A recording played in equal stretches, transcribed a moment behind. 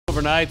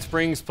overnight,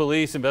 Springs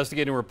police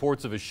investigating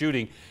reports of a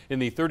shooting in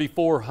the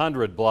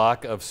 3400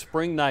 block of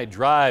Spring Night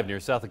Drive near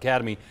South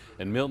Academy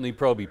and Milton E.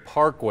 Proby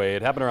Parkway.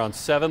 It happened around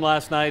 7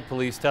 last night.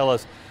 Police tell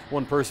us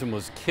one person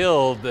was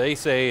killed, they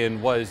say, in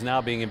what is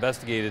now being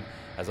investigated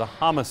as a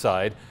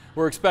homicide.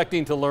 We're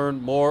expecting to learn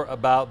more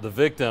about the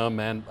victim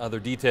and other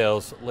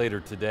details later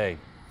today.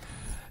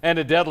 And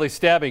a deadly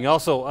stabbing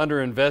also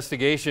under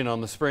investigation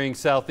on the Springs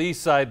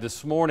southeast side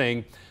this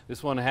morning.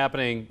 This one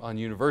happening on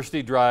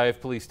University Drive.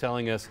 Police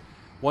telling us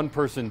one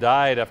person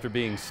died after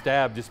being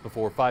stabbed just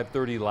before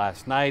 5:30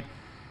 last night.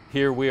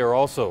 Here we are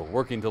also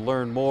working to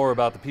learn more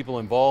about the people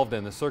involved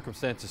and the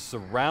circumstances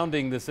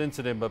surrounding this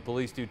incident, but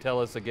police do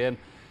tell us again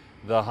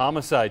the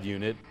homicide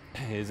unit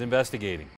is investigating.